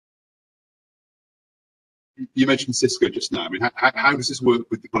You mentioned Cisco just now. I mean, how does this work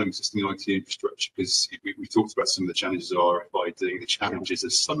with the kind of existing IT infrastructure? Because we talked about some of the challenges of RFID, the challenges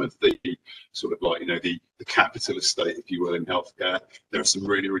of some of the sort of like, the capital estate, if you will, in healthcare. There are some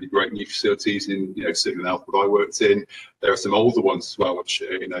really, really great new facilities in, certainly in Alpha I worked in. There are some older ones as well, which,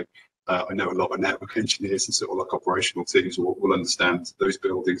 I know a lot of network engineers and sort of like operational teams will understand those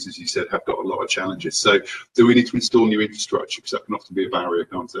buildings, as you said, have got a lot of challenges. So do we need to install new infrastructure? Because that can often be a barrier,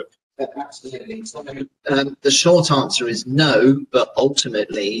 can't it? Absolutely. So, the short answer is no, but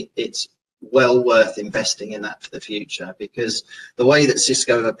ultimately it's well worth investing in that for the future, because the way that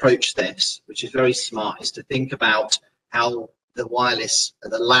Cisco have approached this, which is very smart, is to think about how the wireless,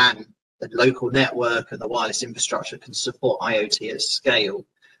 the LAN, the local network and the wireless infrastructure can support IoT at scale.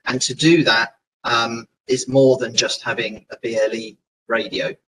 And to do that is more than just having a BLE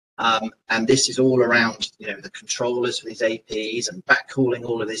radio. And this is all around, the controllers for these APs and backhauling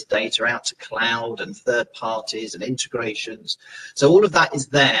all of this data out to cloud and third parties and integrations. So all of that is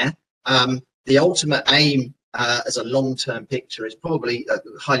there. The ultimate aim as a long-term picture is probably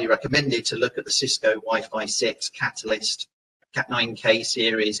highly recommended to look at the Cisco Wi-Fi 6 Catalyst Cat9K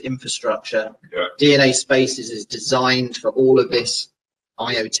series infrastructure. Yeah. DNA Spaces is designed for all of this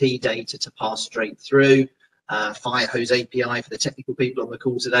IoT data to pass straight through. Firehose API for the technical people on the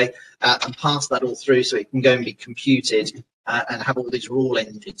call today, and pass that all through so it can go and be computed and have all these rule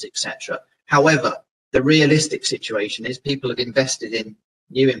engines, etc. However, the realistic situation is people have invested in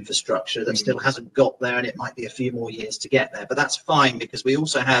new infrastructure that still hasn't got there, and it might be a few more years to get there. But that's fine, because we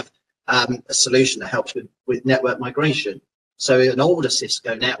also have a solution that helps with network migration. So an older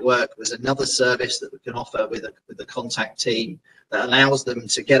Cisco network was another service that we can offer with the contact team that allows them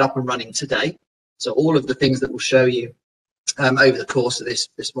to get up and running today. So all of the things that we'll show you over the course of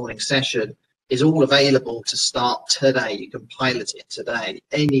this morning's session is all available to start today. You can pilot it today,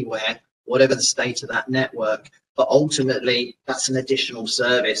 anywhere, whatever the state of that network. But ultimately, that's an additional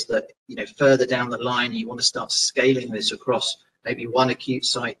service that, further down the line, you want to start scaling this across maybe one acute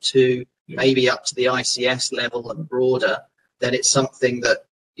site, two, maybe up to the ICS level and broader. Then it's something that,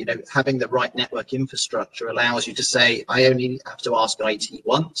 having the right network infrastructure allows you to say, I only have to ask IT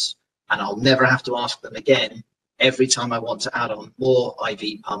once, and I'll never have to ask them again every time I want to add on more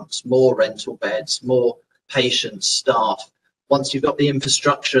IV pumps, more rental beds, more patients, staff. Once you've got the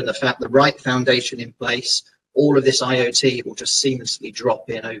infrastructure and the right foundation in place, all of this IoT will just seamlessly drop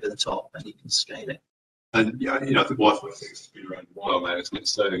in over the top, and you can scale it. And the Wi-Fi 6 has been around a while now, isn't it?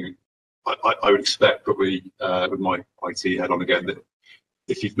 So I would expect, probably with my IT head on again, that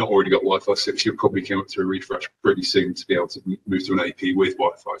if you've not already got Wi-Fi 6, you'll probably come up to a refresh pretty soon to be able to move to an AP with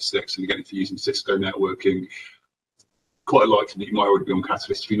Wi-Fi 6. And again, if you're using Cisco networking, quite likely that you might already be on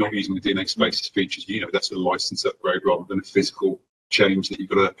Catalyst. If you're not using the DNA Spaces features, that's a license upgrade rather than a physical change that you've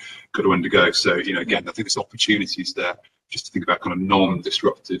got to undergo. So, again, I think there's opportunities there just to think about kind of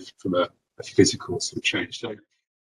non-disruptive from a physical sort of change. So